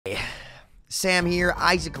Sam here.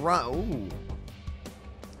 Isaac Run. Ooh.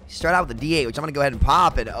 Start out with the D8, which I'm going to go ahead and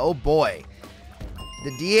pop it. Oh, boy.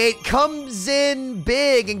 The D8 comes in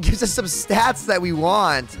big and gives us some stats that we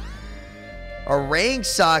want. Our range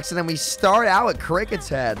sucks, and then we start out with Cricket's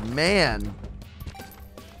Head. Man.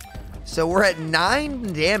 So we're at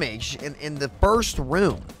 9 damage in the first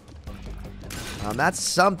room. That's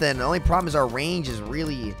something. The only problem is our range is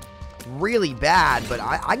really, really bad, but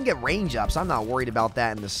I can get range up, so I'm not worried about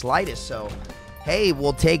that in the slightest. So, hey,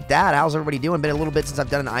 we'll take that. How's everybody doing? Been a little bit since I've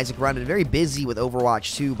done an Isaac run. Been very busy with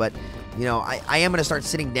Overwatch 2, but, you know, I am going to start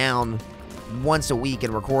sitting down once a week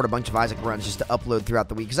and record a bunch of Isaac runs just to upload throughout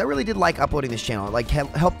the week, because I really did like uploading this channel. It, like,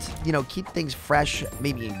 helped, you know, keep things fresh,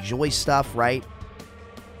 maybe enjoy stuff, right?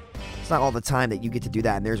 It's not all the time that you get to do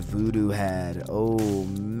that. And there's Voodoo Head. Oh,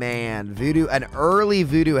 man. An early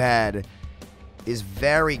Voodoo Head is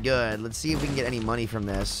very good. Let's see if we can get any money from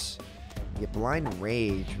this. Get Blind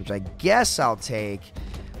Rage, which I guess I'll take.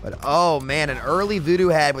 But, oh, man, an early Voodoo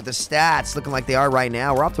Head with the stats looking like they are right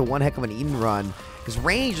now. We're off to one heck of an Eden run. Because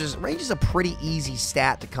range is a pretty easy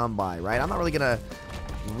stat to come by, right? I'm not really going to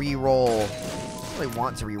re-roll. I don't really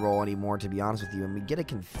want to re-roll anymore, to be honest with you. And we get a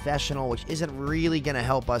Confessional, which isn't really going to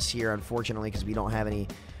help us here, unfortunately, because we don't have any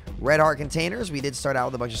red heart containers. We did start out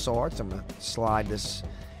with a bunch of soul hearts. I'm going to slide this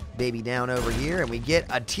baby down over here, and we get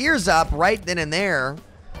a Tears Up right then and there,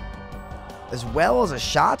 as well as a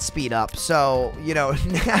shot speed up. So, you know,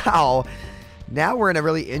 now we're in a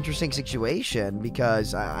really interesting situation,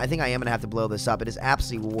 because I think I am going to have to blow this up. It is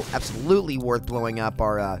absolutely worth blowing up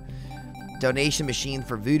our donation machine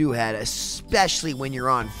for Voodoo Head, especially when you're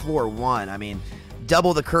on floor 1. I mean,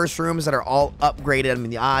 double the curse rooms that are all upgraded. I mean,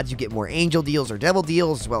 the odds you get more angel deals or devil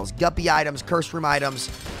deals, as well as guppy items, curse room items.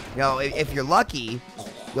 You know, if you're lucky,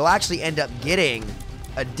 you'll actually end up getting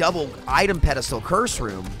a double item pedestal curse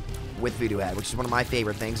room with Voodoo Head, which is one of my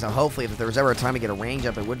favorite things. Now, hopefully, if there was ever a time to get a range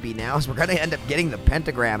up, it would be now, as we're going to end up getting the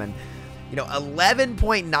pentagram. And, you know,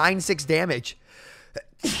 11.96 damage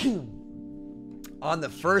on the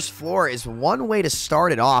first floor is one way to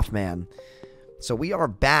start it off, man. So we are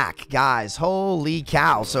back, guys. Holy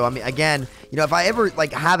cow. So, I mean, again, you know, if I ever,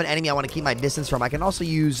 like, have an enemy I want to keep my distance from, I can also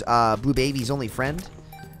use Blue Baby's Only Friend.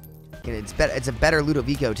 It's a better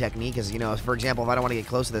Ludovico technique, because, you know, for example, if I don't want to get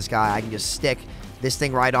close to this guy, I can just stick this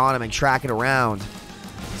thing right on him and track it around.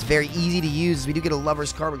 It's very easy to use. We do get a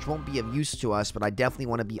Lover's Card, which won't be of use to us, but I definitely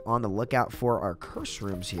want to be on the lookout for our curse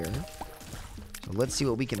rooms here. So let's see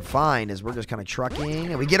what we can find as we're just kind of trucking,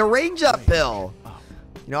 and we get a range up pill.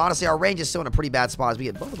 You know, honestly, our range is still in a pretty bad spot as we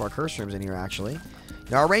get both of our curse rooms in here, actually.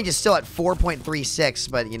 Now, our range is still at 4.36,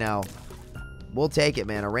 but, you know, we'll take it,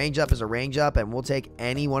 man. A range up is a range up, and we'll take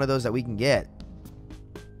any one of those that we can get.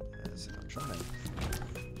 I'm trying to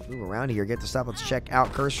move around here, get the stuff. Let's check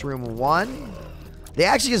out Curse Room 1. They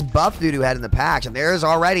actually just buffed Voodoo Head in the patch, and there's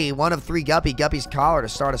already one of 3 Guppy's Collar to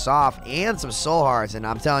start us off, and some Soul Hearts. And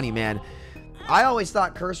I'm telling you, man, I always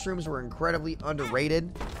thought Curse Rooms were incredibly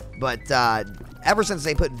underrated, but ever since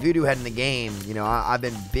they put Voodoo Head in the game, you know, I've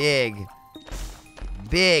been big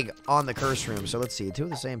on the Curse Room. So let's see, 2 of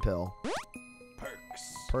the same pill.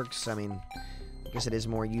 Perks, I mean, I guess it is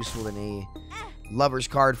more useful than a Lover's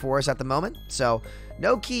Card for us at the moment. So,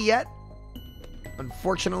 no key yet,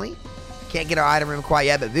 unfortunately. Can't get our item room quite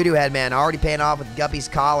yet, but Voodoo Head, man, already paying off with Guppy's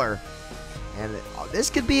Collar. And this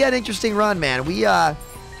could be an interesting run, man.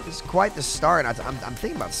 This is quite the start. I'm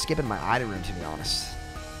thinking about skipping my item room, to be honest.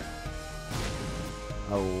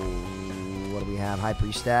 Oh, what do we have? High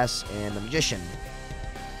Priestess and the Magician.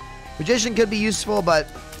 Magician could be useful, but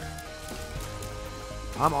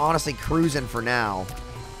I'm honestly cruising for now.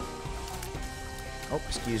 Oh,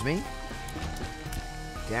 excuse me.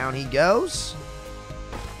 Down he goes.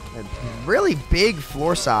 A really big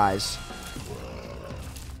floor size.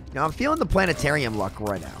 Now I'm feeling the planetarium luck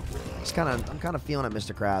right now. I'm kind of feeling it,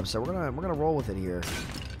 Mr. Krabs. So we're gonna roll with it here.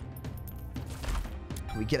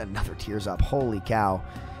 We get another Tears Up. Holy cow,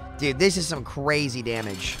 dude! This is some crazy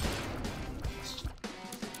damage.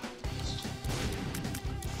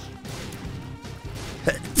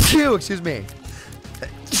 Excuse me.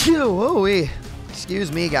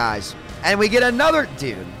 Excuse me, guys. And we get another...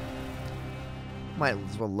 Dude. Might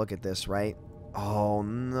as well look at this, right? Oh,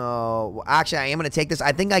 no. Well, actually, I am going to take this.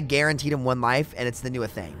 I think I guaranteed him 1 life, and it's the new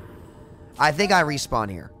thing. I think I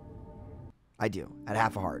respawn here. I do. At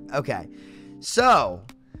half a heart. Okay. So,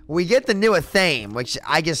 we get the new Thame, which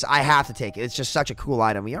I guess I have to take it. It's just such a cool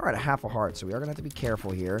item. We are at a half a heart, so we are going to have to be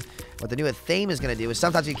careful here. What the new Thame is going to do is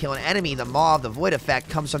sometimes you kill an enemy, the Maw of the Void effect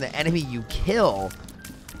comes from the enemy you kill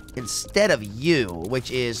instead of you,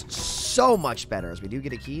 which is so much better. As we do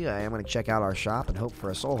get a key, I am going to check out our shop and hope for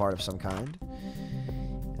a soul heart of some kind.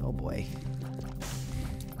 Oh, boy.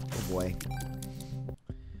 boy.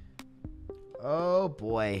 Oh,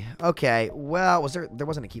 boy. Okay, well, there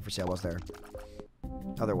wasn't a key for sale, was there?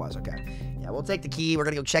 Oh, there was, okay. Yeah, we'll take the key. We're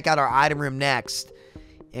gonna go check out our item room next.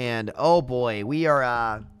 And, oh, boy, we're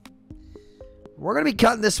gonna be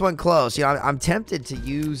cutting this one close. You know, I'm tempted to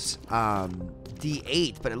use,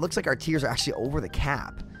 D8, but it looks like our tiers are actually over the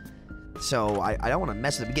cap. So, I don't want to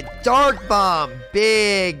mess with it. We get Dark Bomb!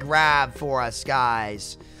 Big grab for us,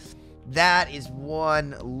 guys. That is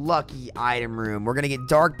one lucky item room. We're going to get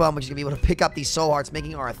Dark Bum, which is going to be able to pick up these soul hearts,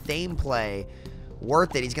 making our Thame play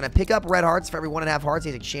worth it. He's going to pick up red hearts. For every 1.5 hearts,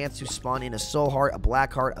 he has a chance to spawn in a soul heart, a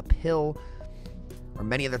black heart, a pill, or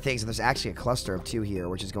many other things. And there's actually a cluster of 2 here,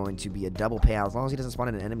 which is going to be a double payout as long as he doesn't spawn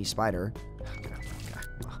in an enemy spider. Okay.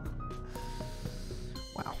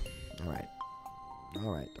 Wow.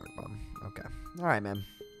 All right, Dark Bum. Okay. All right, man.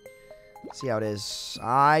 See how it is.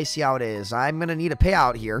 I see how it is. I'm going to need a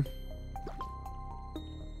payout here.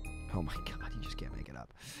 Oh my god, you just can't make it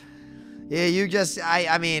up. Yeah, you just,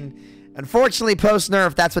 I mean, unfortunately,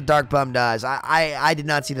 post-nerf, that's what Dark Bum does. I did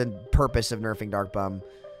not see the purpose of nerfing Dark Bum,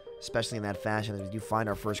 especially in that fashion. As we do find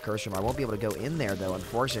our first curse room. I won't be able to go in there, though,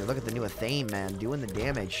 unfortunately. Look at the new Thame, man, doing the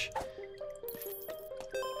damage.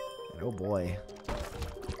 And oh boy.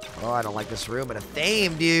 Oh, I don't like this room, but a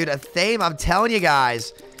Thame, dude. A Thame, I'm telling you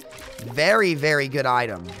guys. Very, very good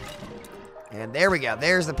item. And there we go.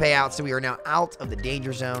 There's the payout. So we are now out of the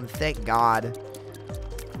danger zone. Thank God.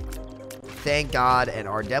 Thank God. And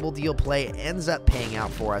our Devil Deal play ends up paying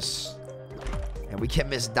out for us. And we get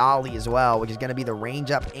Miss Dolly as well, which is going to be the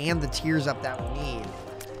range up and the tiers up that we need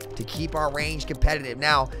to keep our range competitive.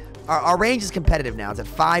 Now, our range is competitive now. It's at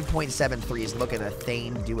 5.73. Is looking at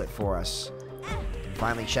Thane do it for us. And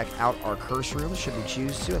finally check out our curse room, should we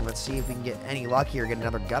choose to. And let's see if we can get any luck here, get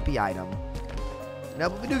another Guppy item. No,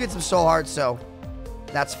 but we do get some soul hearts, so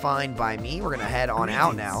that's fine by me. We're going to head on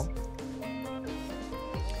out now.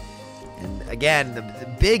 And again,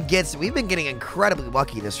 the big gets, we've been getting incredibly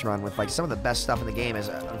lucky this run with like some of the best stuff in the game. Is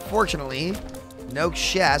unfortunately, no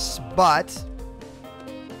chests, but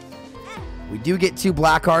we do get 2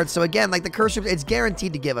 black hearts. So again, like the curse room, it's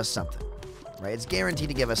guaranteed to give us something, right? It's guaranteed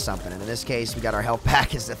to give us something. And in this case, we got our health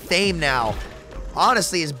pack as the Thame now.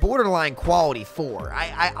 Honestly, is borderline quality 4.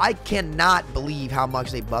 I cannot believe how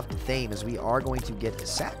much they buffed the Thame, as we are going to get a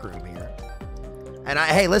sack room here. And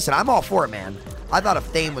hey, listen, I'm all for it, man. I thought a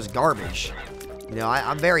Thame was garbage. You know,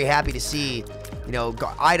 I'm very happy to see, you know,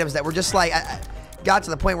 items that were just like, I got to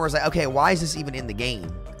the point where it's like, okay, why is this even in the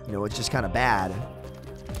game? You know, it's just kind of bad.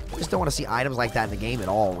 I just don't want to see items like that in the game at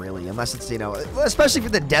all, really. Unless it's, you know, especially for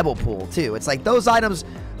the Devil pool, too. It's like those items,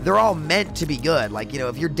 they're all meant to be good. Like, you know,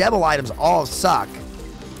 if your Devil items all suck,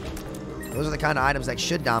 those are the kind of items that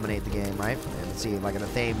should dominate the game, right? And let's see, like a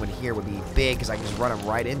Thame would here would be big because I can just run them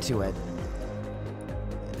right into it.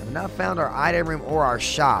 And I've not found our item room or our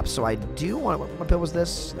shop, so I do want, what pill was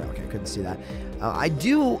this? No, okay, I couldn't see that. I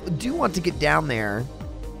do want to get down there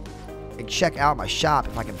and check out my shop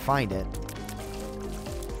if I can find it.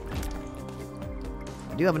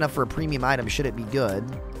 I do have enough for a premium item, should it be good. I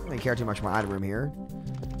don't really care too much for my item room here.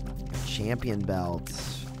 Champion belt.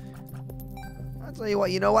 I'll tell you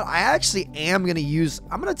what, I actually am going to use,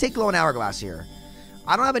 I'm going to take Glowing Hourglass here.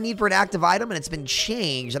 I don't have a need for an active item, and it's been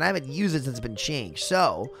changed, and I haven't used it since it's been changed.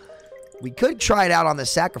 So, we could try it out on the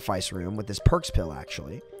sacrifice room with this perks pill,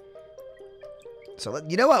 actually. So,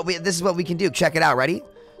 you know what? This is what we can do. Check it out. Ready?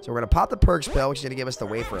 So, we're going to pop the perks pill, which is going to give us the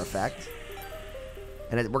wafer effect.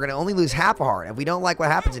 And we're going to only lose half a heart. If we don't like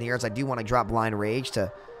what happens in here, I do want to drop Blind Rage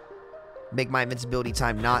to make my invincibility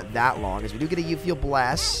time not that long. As we do get a You Feel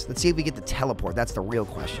Blessed. Let's see if we get the teleport. That's the real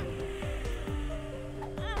question.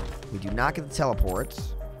 We do not get the teleport.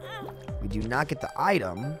 We do not get the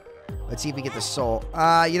item. Let's see if we get the soul.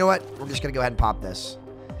 You know what? We're just going to go ahead and pop this.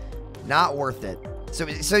 Not worth it.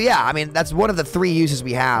 So yeah, I mean, that's one of the 3 uses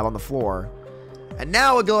we have on the floor. And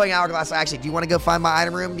now with Glowing Hourglass, I actually do want to go find my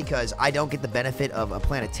item room because I don't get the benefit of a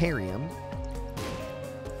planetarium.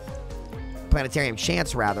 Planetarium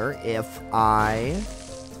chance, rather, if I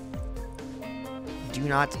do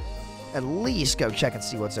not at least go check and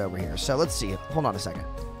see what's over here. So let's see. Hold on a second.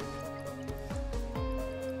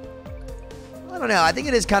 I don't know. I think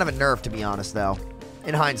it is kind of a nerf, to be honest, though.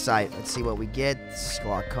 In hindsight. Let's see what we get.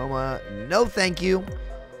 Glaucoma. No, thank you.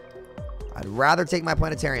 I'd rather take my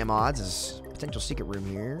planetarium odds as potential secret room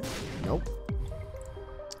here. Nope.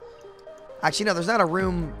 Actually, no, there's not a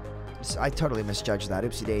room. I totally misjudged that.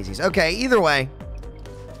 Oopsie daisies. Okay, either way.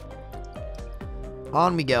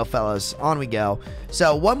 On we go, fellas. On we go.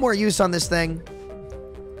 So, one more use on this thing.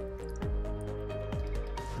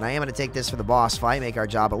 And I am going to take this for the boss fight. Make our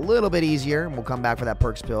job a little bit easier. And we'll come back for that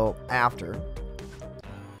perks pill after.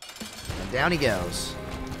 Down he goes.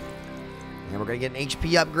 And we're going to get an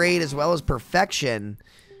HP upgrade as well as perfection.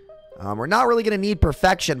 We're not really going to need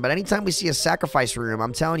perfection, but anytime we see a sacrifice room,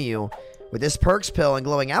 I'm telling you, with this perks pill and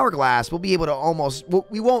glowing hourglass, we'll be able to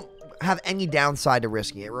we won't have any downside to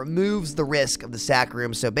risking it. It removes the risk of the sack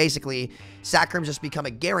room. So basically, sack rooms just become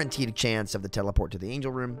a guaranteed chance of the teleport to the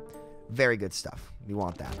angel room. Very good stuff. We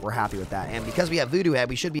want that. We're happy with that. And because we have Voodoo Head,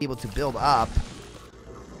 we should be able to build up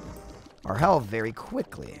our health very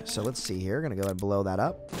quickly. So let's see here. Going to go ahead and blow that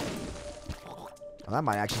up. Well, that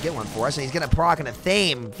might actually get one for us. And he's going to proc in a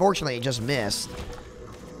Thame. Fortunately, he just missed.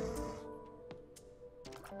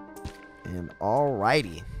 And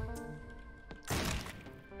alrighty.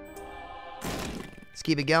 Let's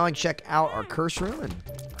keep it going. Check out our curse room. And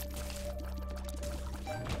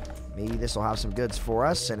maybe this will have some goods for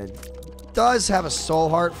us. And it does have a soul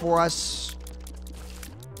heart for us.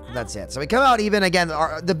 That's it. So we come out even. Again,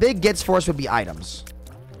 the big gets for us would be items.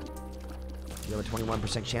 We have a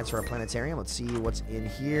 21% chance for our planetarium. Let's see what's in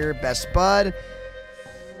here. Best Bud.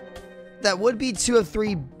 That would be 2 of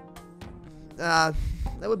 3. That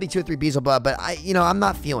would be 2 or 3 Beezle Bud, but I'm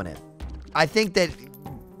not feeling it. I think that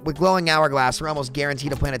with glowing hourglass, we're almost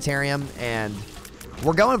guaranteed a planetarium, and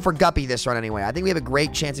we're going for Guppy this run anyway. I think we have a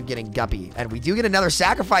great chance of getting Guppy, and we do get another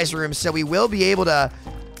sacrifice room, so we will be able to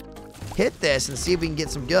hit this and see if we can get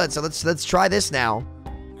some good. So let's try this now.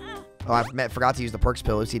 Oh, I forgot to use the perks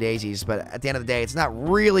pill, Oopsie Daisies, but at the end of the day, it's not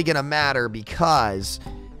really going to matter because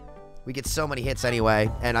we get so many hits anyway,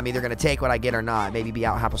 and I'm either going to take what I get or not. Maybe be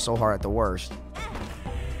out half a soul heart at the worst.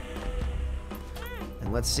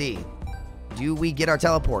 And let's see. Do we get our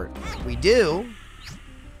teleport? We do.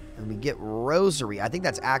 And we get Rosary. I think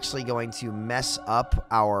that's actually going to mess up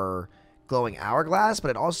our glowing hourglass, but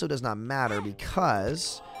it also does not matter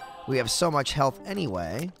because we have so much health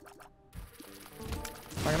anyway.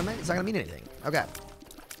 It's not gonna mean anything. Okay.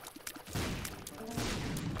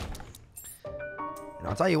 And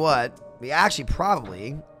I'll tell you what, we actually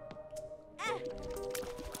probably...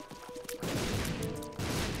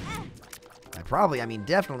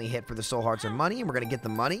 definitely hit for the soul hearts or money, and we're gonna get the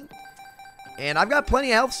money. And I've got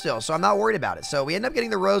plenty of health still, so I'm not worried about it. So we end up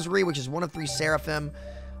getting the Rosary, which is 1 of 3 Seraphim.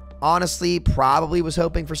 Honestly, probably was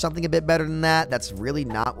hoping for something a bit better than that. That's really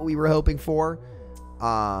not what we were hoping for.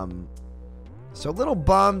 So a little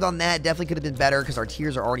bummed on that. Definitely could have been better because our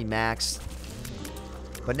tiers are already maxed.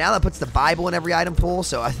 But now that puts the Bible in every item pool,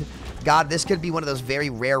 so God, this could be one of those very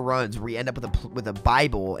rare runs where we end up with a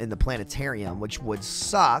Bible in the planetarium, which would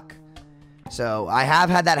suck. So I have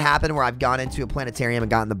had that happen where I've gone into a planetarium and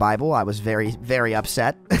gotten the Bible. I was very, very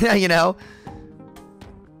upset, you know,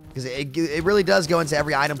 because it really does go into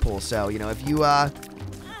every item pool. So, if you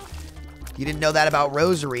didn't know that about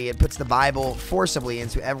Rosary, it puts the Bible forcibly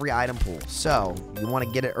into every item pool. So you want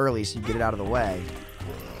to get it early so you get it out of the way.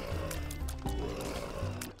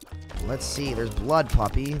 Let's see. There's Blood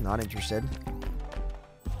Puppy. Not interested.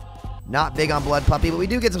 Not big on Blood Puppy, but we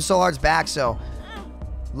do get some soul hearts back, so...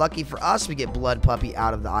 Lucky for us, we get Blood Puppy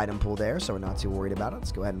out of the item pool there, so we're not too worried about it.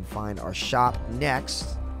 Let's go ahead and find our shop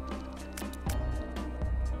next.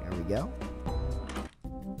 There we go.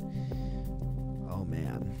 Oh,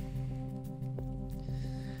 man.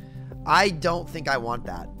 I don't think I want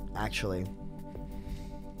that, actually.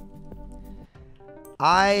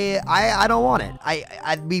 I don't want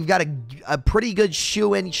it. We've got a pretty good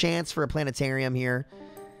shoe-in chance for a planetarium here.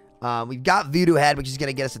 We've got Voodoo Head, which is going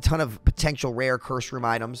to get us a ton of potential rare curse room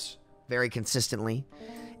items very consistently.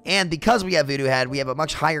 And because we have Voodoo Head, we have a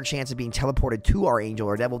much higher chance of being teleported to our Angel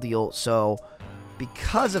or Devil Deal. So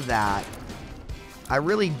because of that, I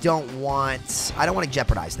really don't want to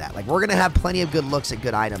jeopardize that. Like, we're going to have plenty of good looks at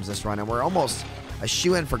good items this run, and we're almost a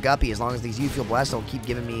shoe-in for Guppy as long as these You Feel Blessed will keep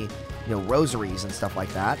giving me, rosaries and stuff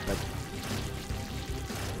like that. But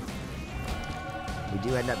we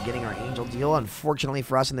do end up getting our Angel Deal, unfortunately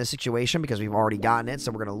for us in this situation, because we've already gotten it,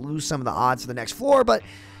 so we're going to lose some of the odds to the next floor, but,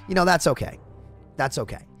 that's okay. That's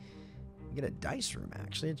okay. We get a dice room,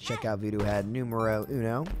 actually. Let's check out Voodoo Head numero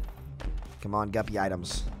uno. Come on, Guppy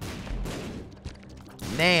items.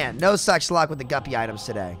 Man, no such luck with the Guppy items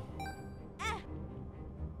today.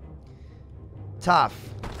 Tough.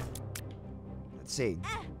 Let's see.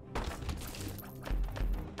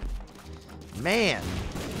 Man.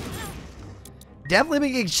 Definitely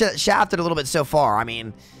been getting shafted a little bit so far. I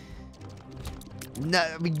mean, no,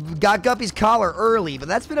 we got Guppy's collar early, but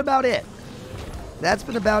that's been about it. That's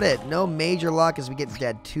been about it. No major luck as we get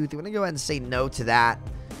Dead Tooth. We're going to go ahead and say no to that.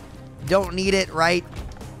 Don't need it, right?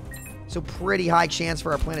 So pretty high chance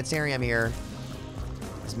for our planetarium here.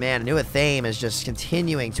 This man, New Thame is just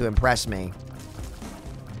continuing to impress me.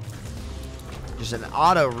 Just an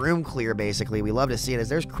auto room clear, basically. We love to see it. As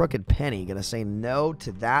there's Crooked Penny. Gonna say no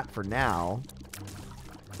to that for now.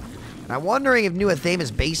 And I'm wondering if New Athame is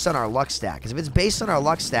based on our luck stat. Because if it's based on our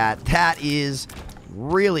luck stat, that is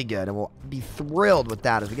really good. And we'll be thrilled with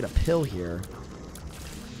that as we get a pill here.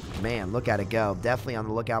 Man, look at it go. Definitely on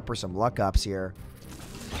the lookout for some luck ups here.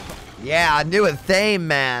 Yeah, New Athame,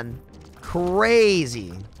 man.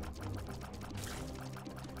 Crazy.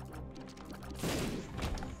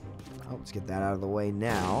 Oh, let's get that out of the way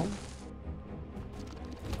now.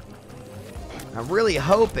 I'm really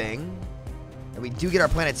hoping that we do get our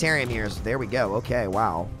planetarium here. So there we go. Okay,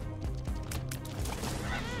 wow.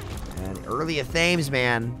 And early Athames,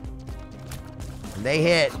 man. And they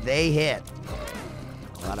hit. They hit.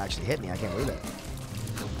 Well, that actually hit me. I can't believe it.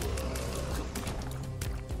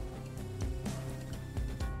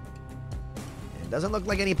 It doesn't look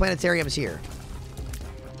like any planetariums here.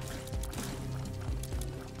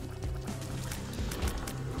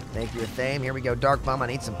 Thank you, Athame. Here we go, Dark Bum. I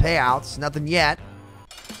need some payouts. Nothing yet.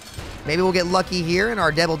 Maybe we'll get lucky here and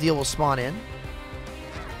our Devil Deal will spawn in.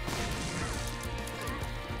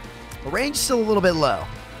 The range is still a little bit low.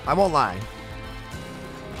 I won't lie.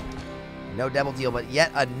 No Devil Deal, but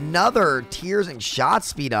yet another tiers and shot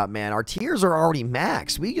speed up, man. Our tiers are already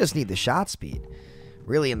maxed. We just need the shot speed.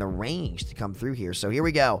 Really in the range to come through here. So here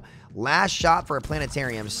we go. Last shot for a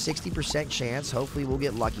planetarium. 60% chance. Hopefully we'll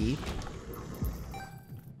get lucky.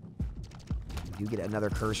 We do get another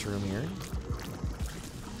curse room here.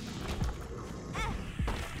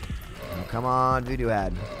 Oh, come on, Voodoo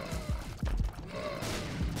Head.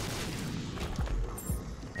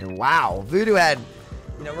 And wow, Voodoo Head.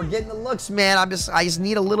 You know, we're getting the looks, man. I just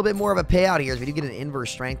need a little bit more of a payout here as we do get an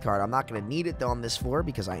inverse strength card. I'm not going to need it, though, on this floor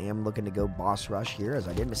because I am looking to go boss rush here. As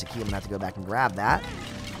I did miss a key, I'm going to have to go back and grab that.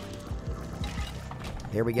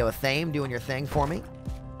 Here we go, Athame doing your thing for me.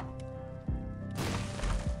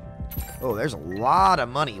 Oh, there's a lot of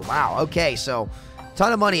money. Wow. Okay, so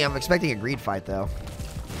ton of money. I'm expecting a greed fight, though.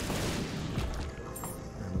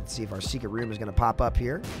 And let's see if our secret room is going to pop up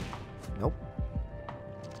here. Nope.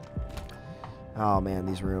 Oh, man,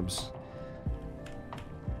 these rooms.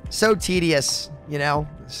 So tedious, you know?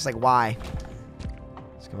 It's just like, why?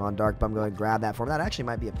 Let's come on, Dark Bum. Go ahead and grab that for me. That actually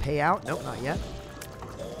might be a payout. Nope, not yet.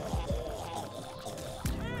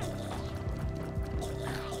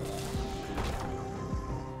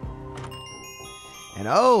 And,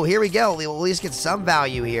 oh, here we go. We'll at least get some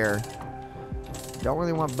value here. Don't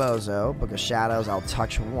really want Bozo. Book of Shadows, I'll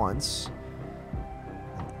touch once.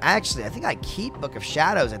 Actually, I think I keep Book of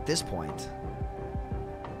Shadows at this point.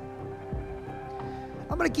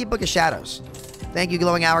 I'm going to keep Book of Shadows. Thank you,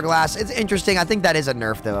 Glowing Hourglass. It's interesting. I think that is a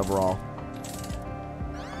nerf, though, overall.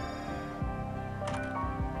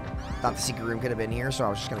 Thought the secret room could have been here, so I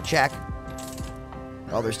was just going to check.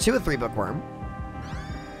 Oh, there's 2 of 3 Bookworm.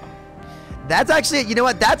 That's actually, you know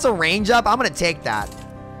what? That's a range up. I'm going to take that.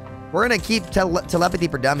 We're going to keep Telepathy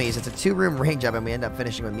for Dummies. It's a 2-room range up, and we end up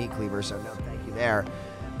finishing with Meat Cleaver, so no thank you there.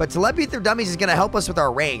 But Telepathy for Dummies is going to help us with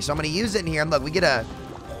our range, so I'm going to use it in here. And look, we get a...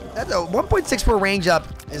 That's a 1.64 range up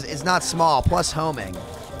is not small, plus homing.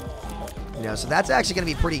 You know, so that's actually going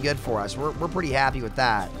to be pretty good for us. We're pretty happy with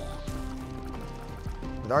that.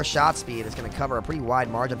 With our shot speed, it's going to cover a pretty wide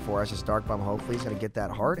margin for us. This Dark Bum hopefully is going to get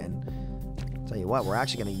that heart. And I'll tell you what, we're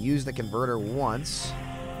actually going to use the converter once.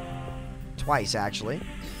 Twice, actually.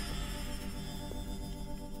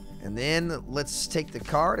 And then let's take the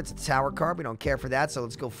card. It's a tower card. We don't care for that, so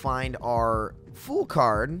let's go find our Fool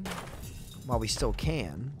card while we still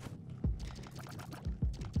can.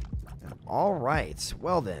 All right.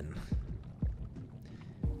 Well then.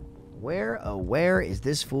 Where is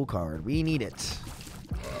this Fool card? We need it.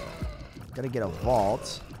 Gotta get a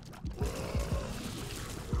vault.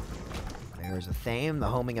 There's a Athame. The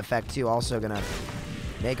homing effect, too, also gonna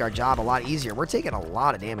make our job a lot easier. We're taking a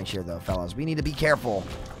lot of damage here, though, fellas. We need to be careful.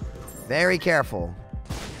 Very careful.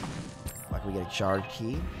 Like we get a charge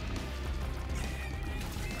key.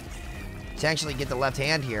 Potentially get the left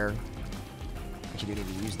hand here. Actually, do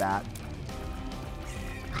need to use that.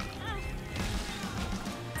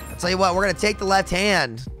 I'll tell you what, we're going to take the left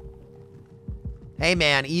hand. Hey,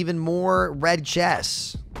 man, even more red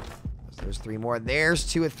chests. There's 3 more. There's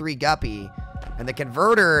 2 of 3 Guppy. And the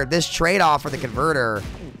converter, this trade-off for the converter,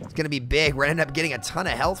 is going to be big. We're going to end up getting a ton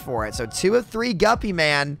of health for it. So 2 of 3 Guppy,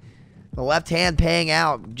 man. The left hand paying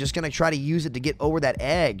out. Just going to try to use it to get over that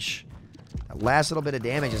edge. That last little bit of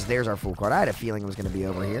damage is there's our Fool card. I had a feeling it was going to be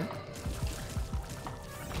over here.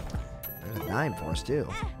 There's a 9 for us, too.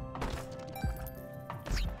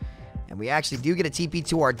 And we actually do get a TP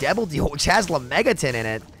to our Devil Deal, which has Lemegaton in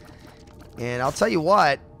it. And I'll tell you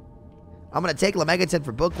what, I'm going to take Lemegeton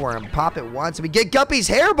for Bookworm, pop it once, and we get Guppy's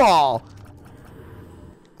Hairball.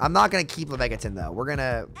 I'm not going to keep Lemegeton, though. We're going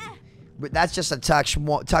to... That's just a touch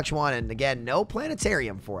one, and again, no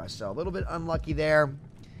planetarium for us, so a little bit unlucky there.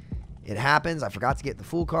 It happens. I forgot to get the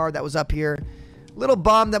full card that was up here. Little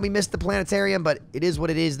bummed that we missed the planetarium, but it is what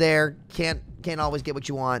it is there. Can't always get what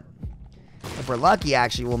you want. If we're lucky,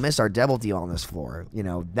 actually, we'll miss our Devil Deal on this floor. You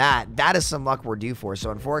know, that is some luck we're due for.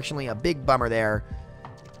 So, unfortunately, a big bummer there.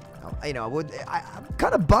 You know, I'm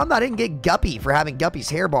kind of bummed I didn't get Guppy for having Guppy's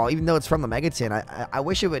Hairball, even though it's from the Megaton. I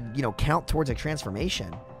wish it would, you know, count towards a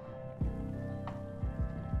transformation.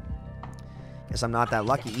 Guess I'm not that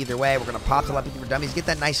lucky either way. We're going to pop Telepathy for Dummies, get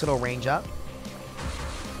that nice little range up.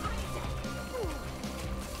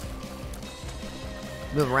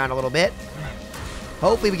 Move around a little bit.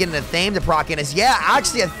 Hopefully we get a Thame to proc in us. Yeah,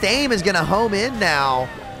 actually a Thame is going to home in now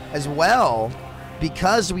as well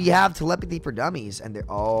because we have Telepathy for Dummies. And they're,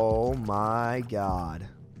 oh my god.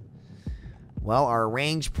 Well, our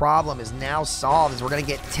range problem is now solved as we're going to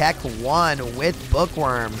get Tech 1 with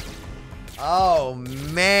Bookworm. Oh,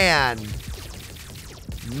 man.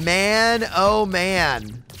 Man, oh,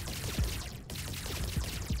 man.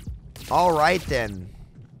 All right, then.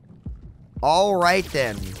 All right,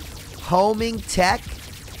 then. Homing Tech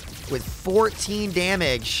with 14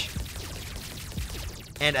 damage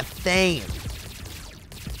and a Thame.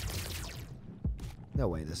 No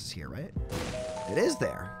way this is here, right? It is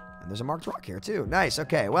there. And there's a marked rock here, too. Nice.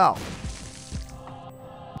 Okay, well.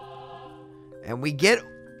 And we get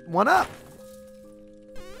one up.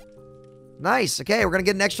 Nice. Okay, we're going to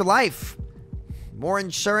get an extra life. More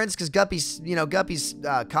insurance because Guppy's, you know, Guppy's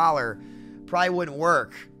collar probably wouldn't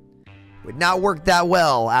work. Would not work that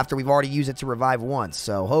well after we've already used it to revive once.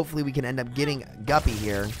 So hopefully we can end up getting Guppy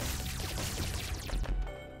here.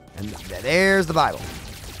 And there's the Bible.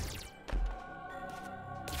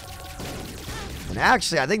 And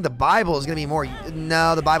actually, I think the Bible is going to be more...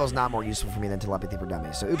 No, the Bible's not more useful for me than Telepathy for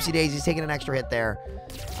Dummies. So oopsie daisy's taking an extra hit there.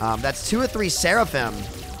 That's 2 or 3 Seraphim.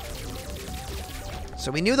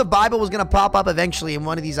 So we knew the Bible was going to pop up eventually in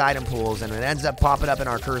one of these item pools. And it ends up popping up in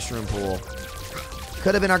our Curse Room pool.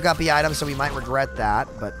 Could have been our Guppy item, so we might regret that.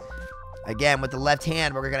 But again, with the left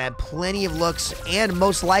hand, we're going to have plenty of looks. And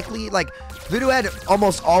most likely, like, Voodoo Head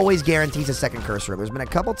almost always guarantees a second Curse Room. There's been a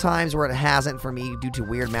couple times where it hasn't for me due to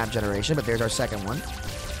weird map generation, but there's our second one.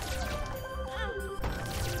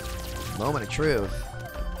 Moment of truth.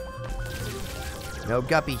 No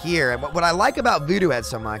Guppy here. And what I like about Voodoo Head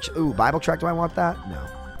so much... Ooh, Bible Track, do I want that? No.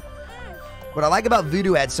 What I like about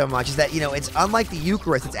Voodoo Head so much is that, you know, it's unlike the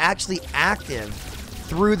Eucharist. It's actually active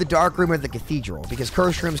through the Dark Room or the Cathedral, because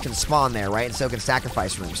Curse Rooms can spawn there, right? And so can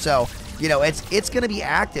Sacrifice Rooms. So, you know, it's going to be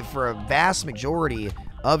active for a vast majority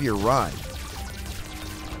of your run.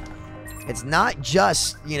 It's not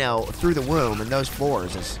just, you know, through the womb and those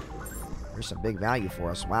floors. There's some big value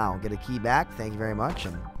for us. Wow, get a key back. Thank you very much.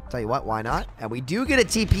 And tell you what, why not? And we do get a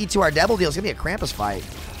TP to our Devil Deal. It's going to be a Krampus fight.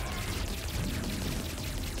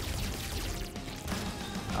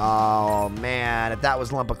 Oh, man. If that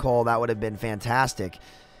was Lump of Coal, that would have been fantastic.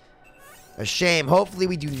 A shame. Hopefully,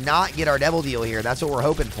 we do not get our Devil Deal here. That's what we're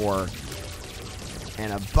hoping for.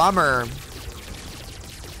 And a bummer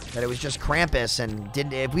that it was just Krampus. And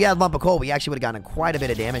didn't. If we had Lump of Coal, we actually would have gotten quite a bit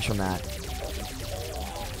of damage from that.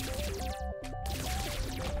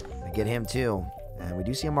 I get him, too. And we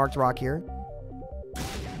do see a marked rock here.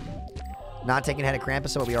 Not taking head of Krampus,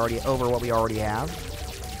 so over what we already have.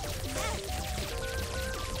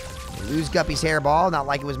 Lose Guppy's Hairball. Not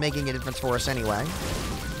like it was making a difference for us anyway.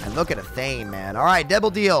 And look at a Thame, man. All right, Devil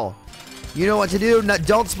Deal. You know what to do. No,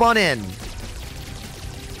 don't spawn in.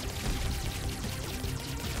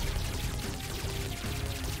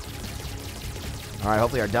 All right,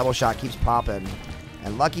 hopefully our double shot keeps popping.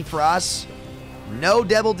 And lucky for us, no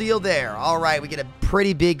Devil Deal there. All right, we get a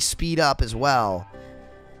pretty big speed up as well.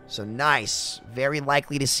 So nice. Very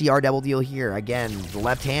likely to see our Devil Deal here. Again, the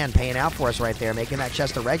left hand paying out for us right there, making that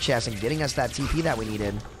chest a red chest and getting us that TP that we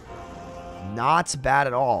needed. Not bad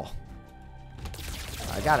at all.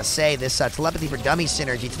 I gotta say, this Telepathy for Dummies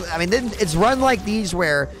synergy, I mean, it's run like these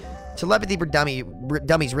where Telepathy for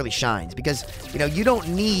Dummies really shines. Because, you know, you don't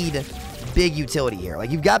need big utility here.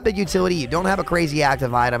 Like, you've got big utility, you don't have a crazy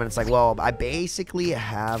active item, and it's like, well, I basically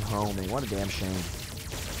have homing. What a damn shame.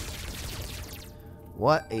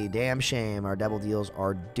 What a damn shame our Devil Deals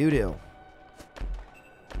are doo-doo.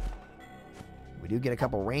 We do get a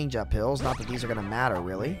couple range up hills. Not that these are going to matter,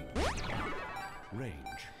 really. Range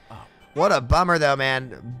up. What a bummer, though,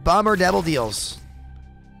 man. Bummer Devil Deals.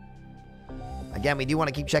 Again, we do want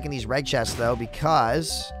to keep checking these red chests, though,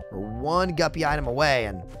 because we're one Guppy item away.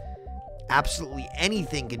 And Absolutely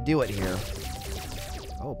anything can do it here.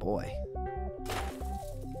 Oh, boy.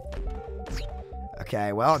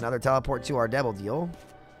 Okay, well, another teleport to our devil deal.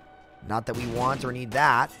 Not that we want or need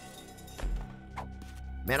that.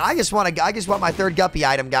 Man, I just want my third guppy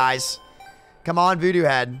item, guys. Come on, Voodoo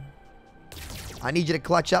Head. I need you to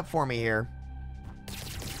clutch up for me here.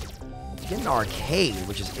 Get an arcade,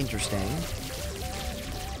 which is interesting.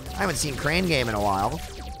 I haven't seen Crane Game in a while.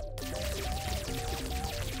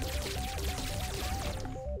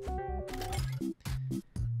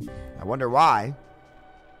 I wonder why.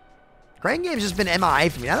 Crane Game's just been MIA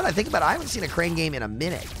for me. Now that I think about it, I haven't seen a Crane Game in a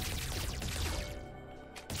minute.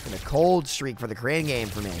 It's been a cold streak for the Crane Game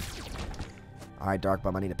for me. Alright, Dark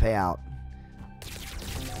Bum, I need a payout.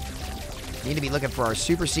 Need to be looking for our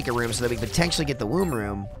Super Secret Room so that we can potentially get the Womb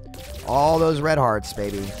Room. All those red hearts,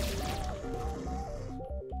 baby.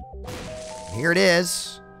 Here it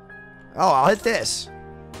is. Oh, I'll hit this.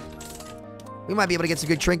 We might be able to get some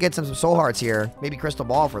good trinkets and some soul hearts here. Maybe Crystal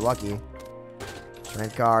Ball if we're lucky.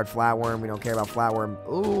 Strength card, Flatworm. We don't care about Flatworm.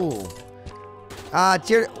 Ooh.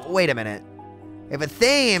 Wait a minute. If a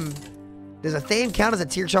Thame... Does a Thame count as a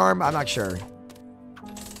tier charm? I'm not sure.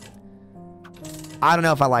 I don't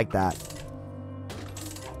know if I like that.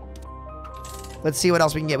 Let's see what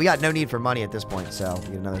else we can get. We got no need for money at this point, so we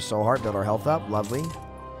get another soul heart, build our health up. Lovely.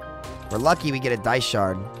 We're lucky we get a dice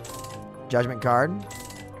shard. Judgment card.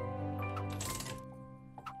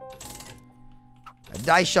 A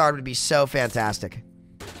dice shard would be so fantastic.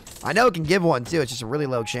 I know it can give one too, it's just a really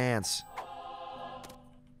low chance.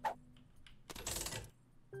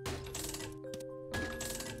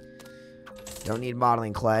 Don't need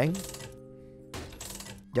modeling clay.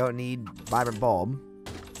 Don't need vibrant bulb.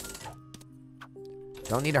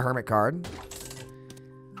 Don't need a hermit card.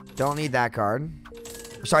 Don't need that card.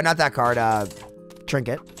 Sorry, not that card.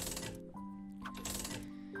 Trinket.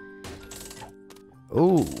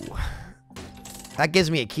 Ooh. That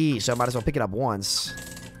gives me a key, so I might as well pick it up once.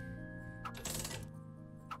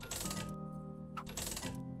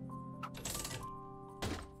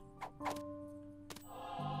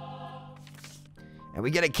 And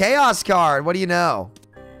we get a chaos card. What do you know?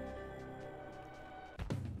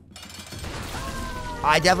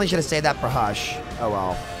 I definitely should have saved that for Hush. Oh,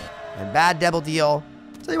 well. And bad devil deal.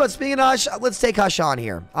 Tell you what, speaking of Hush, let's take Hush on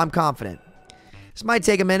here. I'm confident. This might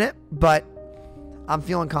take a minute, but I'm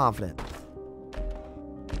feeling confident.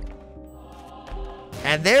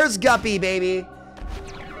 And there's Guppy, baby.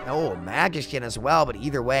 Oh, Magic Skin as well, but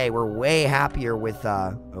either way, we're way happier with,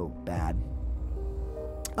 oh, bad.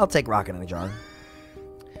 I'll take Rocket in a Jar.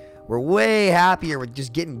 We're way happier with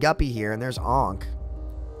just getting Guppy here, and there's Ankh.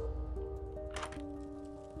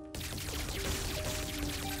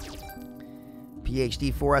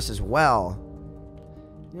 PhD for us as well.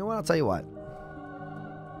 You know what? I'll tell you what.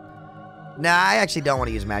 Nah, I actually don't want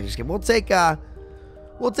to use Magic Skin. We'll take the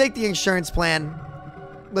insurance plan.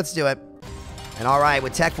 Let's do it. And all right,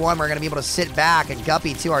 with Tech 1, we're going to be able to sit back and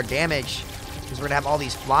Guppy to our damage. Because we're going to have all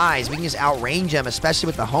these flies. We can just outrange them, especially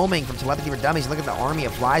with the homing from Telepathy for Dummies. Look at the army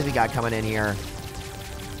of flies we got coming in here.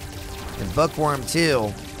 And Bookworm,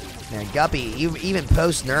 too. Man, Guppy, even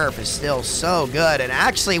post-nerf, is still so good. And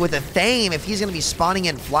actually, with the Thame, if he's going to be spawning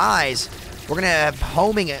in flies, we're going to have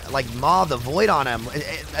homing, like, Maw of the Void on him.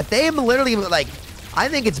 A Thame literally, like, I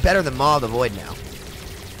think it's better than Maw of the Void now.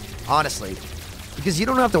 Honestly. Because you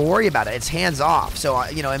don't have to worry about it. It's hands-off. So,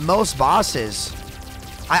 you know, in most bosses,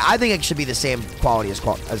 I think it should be the same quality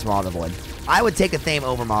as Maw of the Void. I would take a Thame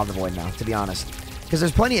over Maw of the Void now, to be honest. Because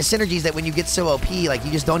there's plenty of synergies that when you get so OP, like,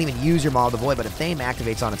 you just don't even use your Maw of the Void, but a Thame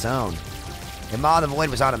activates on its own. If Maw of the Void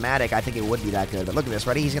was automatic, I think it would be that good. But look at this,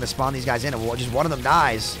 ready? He's going to spawn these guys in, and just one of them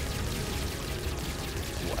dies.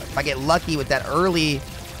 If I get lucky with that early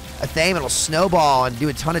a Thame, it'll snowball and do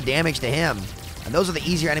a ton of damage to him. And those are the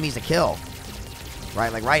easier enemies to kill.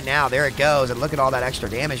 Right? Like, right now, there it goes. And look at all that extra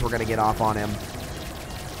damage we're going to get off on him.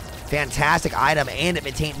 Fantastic item, and it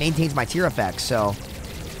maintains my tier effects, so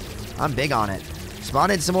I'm big on it.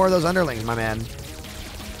 Spawn in some more of those underlings, my man.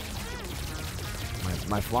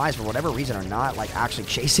 My flies, for whatever reason, are not, like, actually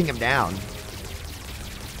chasing him down.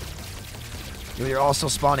 They're all still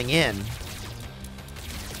spawning in.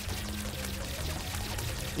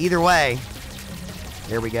 Either way,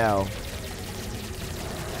 there we go.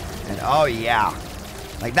 And, oh, yeah.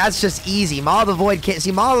 Like, that's just easy. Maw of the Void can't...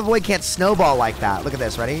 See, Maw of the Void can't snowball like that. Look at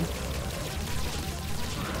this. Ready?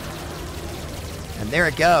 And there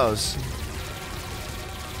it goes.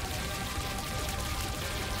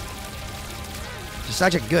 Just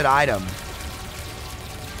such a good item.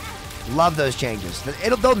 Love those changes.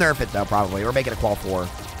 They'll nerf it, though, probably. Or make it a qual 4.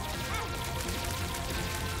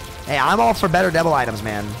 Hey, I'm all for better devil items,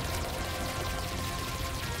 man.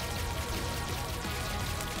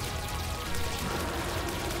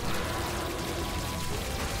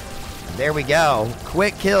 There we go.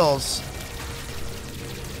 Quick kills.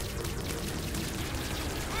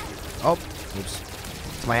 Oh, oops.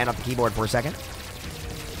 Took my hand off the keyboard for a second.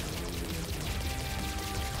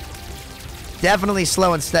 Definitely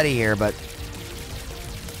slow and steady here, but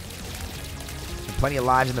plenty of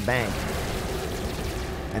lives in the bank.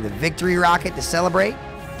 And the victory rocket to celebrate.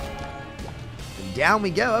 And down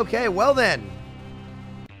we go. Okay, well then.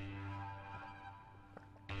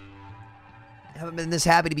 Haven't been this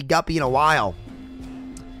happy to be Guppy in a while.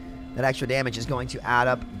 That extra damage is going to add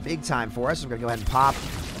up big time for us. We're going to go ahead and pop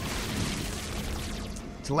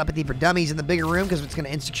Telepathy for Dummies in the bigger room because it's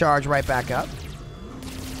going to insta-charge right back up.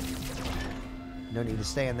 No need to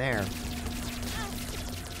stay in there.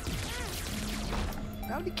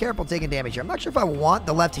 Gotta be careful taking damage here. I'm not sure if I want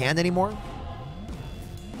the left hand anymore.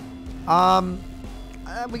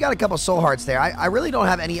 We got a couple soul hearts there. I really don't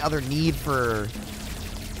have any other need for...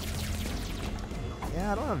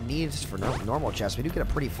 Yeah, I don't have needs for normal chests. We do get a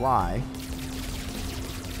pretty fly.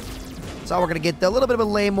 So we're going to get a little bit of a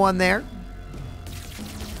lame one there.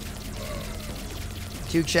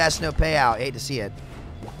 2 chests, no payout. Hate to see it.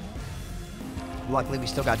 Luckily, we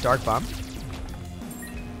still got Dark Bomb.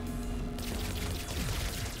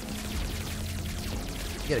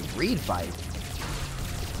 Get a greed fight.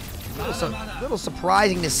 A little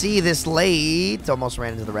surprising to see this late. Almost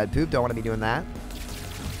ran into the red poop. Don't want to be doing that.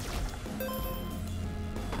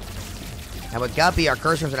 And with Guppy, our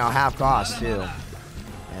cursors are now half cost, too.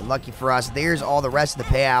 And lucky for us, there's all the rest of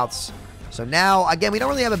the payouts. So now, again, we don't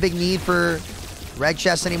really have a big need for red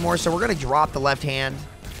chests anymore, so we're going to drop the left hand.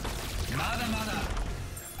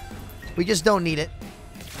 We just don't need it.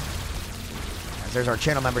 There's our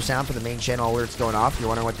channel member sound for the main channel where it's going off. You're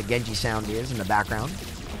wondering what the Genji sound is in the background.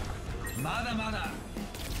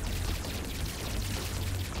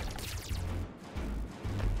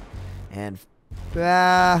 And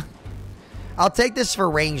I'll take this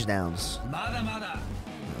for range downs.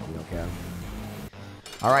 Okay.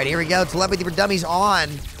 All right, here we go. Telepathy for Dummies on.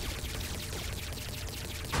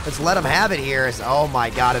 Let's let them have it here. Oh my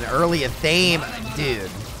god, an early Athame.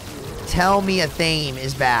 Dude, tell me Athame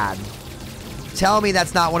is bad. Tell me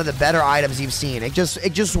that's not one of the better items you've seen. It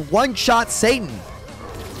just one-shot Satan.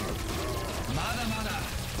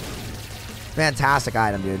 Fantastic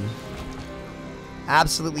item, dude.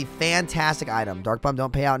 Absolutely fantastic item. Dark Bum,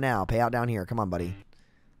 don't pay out now. Pay out down here. Come on, buddy.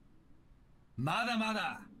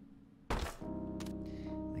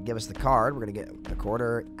 Give us the card. We're going to get the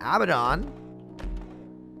quarter Abaddon.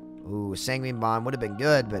 Ooh, Sanguine Bond would have been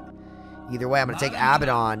good, but either way, I'm going to take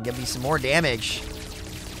Abaddon. Give me some more damage.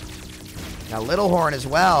 Now, Little Horn as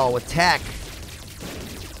well with tech.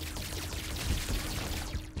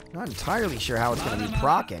 Not entirely sure how it's going to be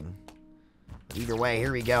proccing. Either way,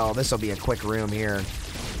 here we go. This will be a quick room here.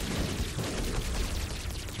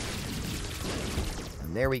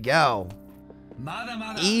 And there we go.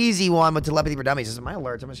 Easy one with Telepathy for Dummies. This is my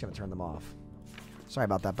alerts. I'm just going to turn them off. Sorry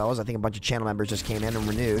about that, fellas. I think a bunch of channel members just came in and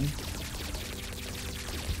renewed.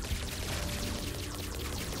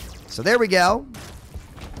 So there we go.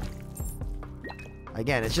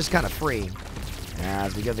 Again, it's just kind of free.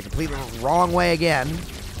 As we go the completely wrong way again.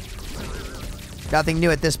 Nothing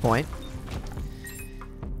new at this point.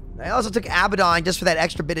 I also took Abaddon just for that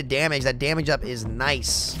extra bit of damage. That damage up is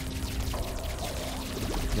nice.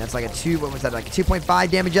 And that's like a 2, what was that, like a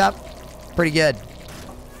 2.5 damage up? Pretty good.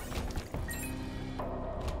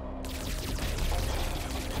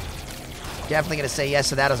 Definitely going to say yes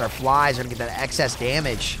to that as our flies are going to get that excess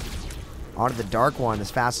damage onto the Dark One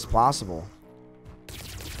as fast as possible.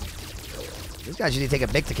 These guys usually take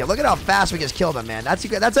a big to kill. Look at how fast we just killed them, man. That's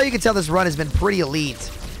how you can tell this run has been pretty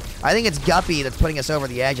elite. I think it's Guppy that's putting us over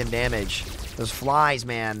the edge in damage. Those flies,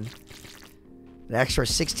 man. The extra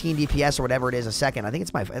 16 DPS or whatever it is a second. I think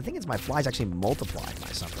it's my flies actually multiplied by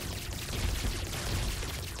something.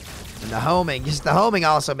 And the homing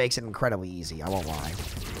also makes it incredibly easy. I won't lie.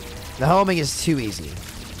 The homing is too easy.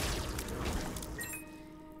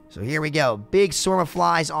 So here we go. Big swarm of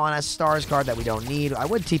flies on us. Stars card that we don't need. I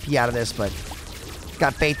would TP out of this, but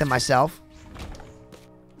got faith in myself.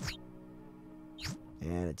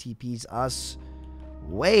 And it TPs us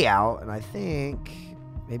way out. And I think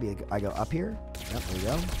maybe I go up here. Yep, there we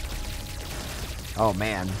go. Oh,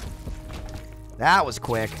 man. That was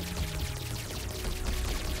quick.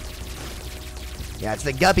 Yeah, it's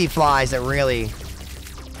the Guppy flies that really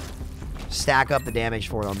stack up the damage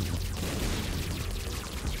for them.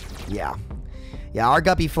 Yeah. Yeah, our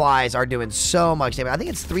Guppy flies are doing so much damage. I think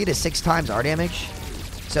it's 3 to 6 times our damage.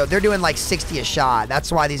 So they're doing like 60 a shot. That's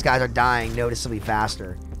why these guys are dying noticeably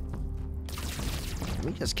faster.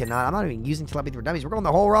 We just cannot. I'm not even using Telepathy for Dummies. We're going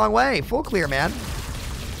the whole wrong way. Full clear, man.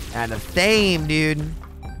 And a Thame, dude.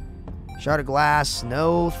 Shard of Glass.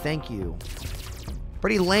 No, thank you.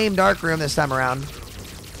 Pretty lame Dark Room this time around.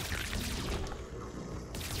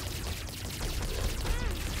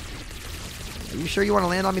 Are you sure you want to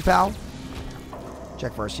land on me, pal?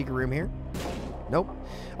 Check for our secret room here. Nope.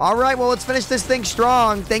 All right, well, let's finish this thing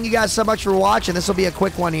strong. Thank you guys so much for watching. This will be a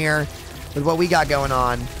quick one here with what we got going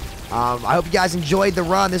on. I hope you guys enjoyed the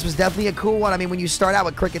run. This was definitely a cool one. I mean, when you start out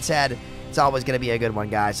with Cricket's Head, it's always going to be a good one,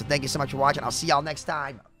 guys. So thank you so much for watching. I'll see y'all next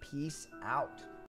time. Peace out.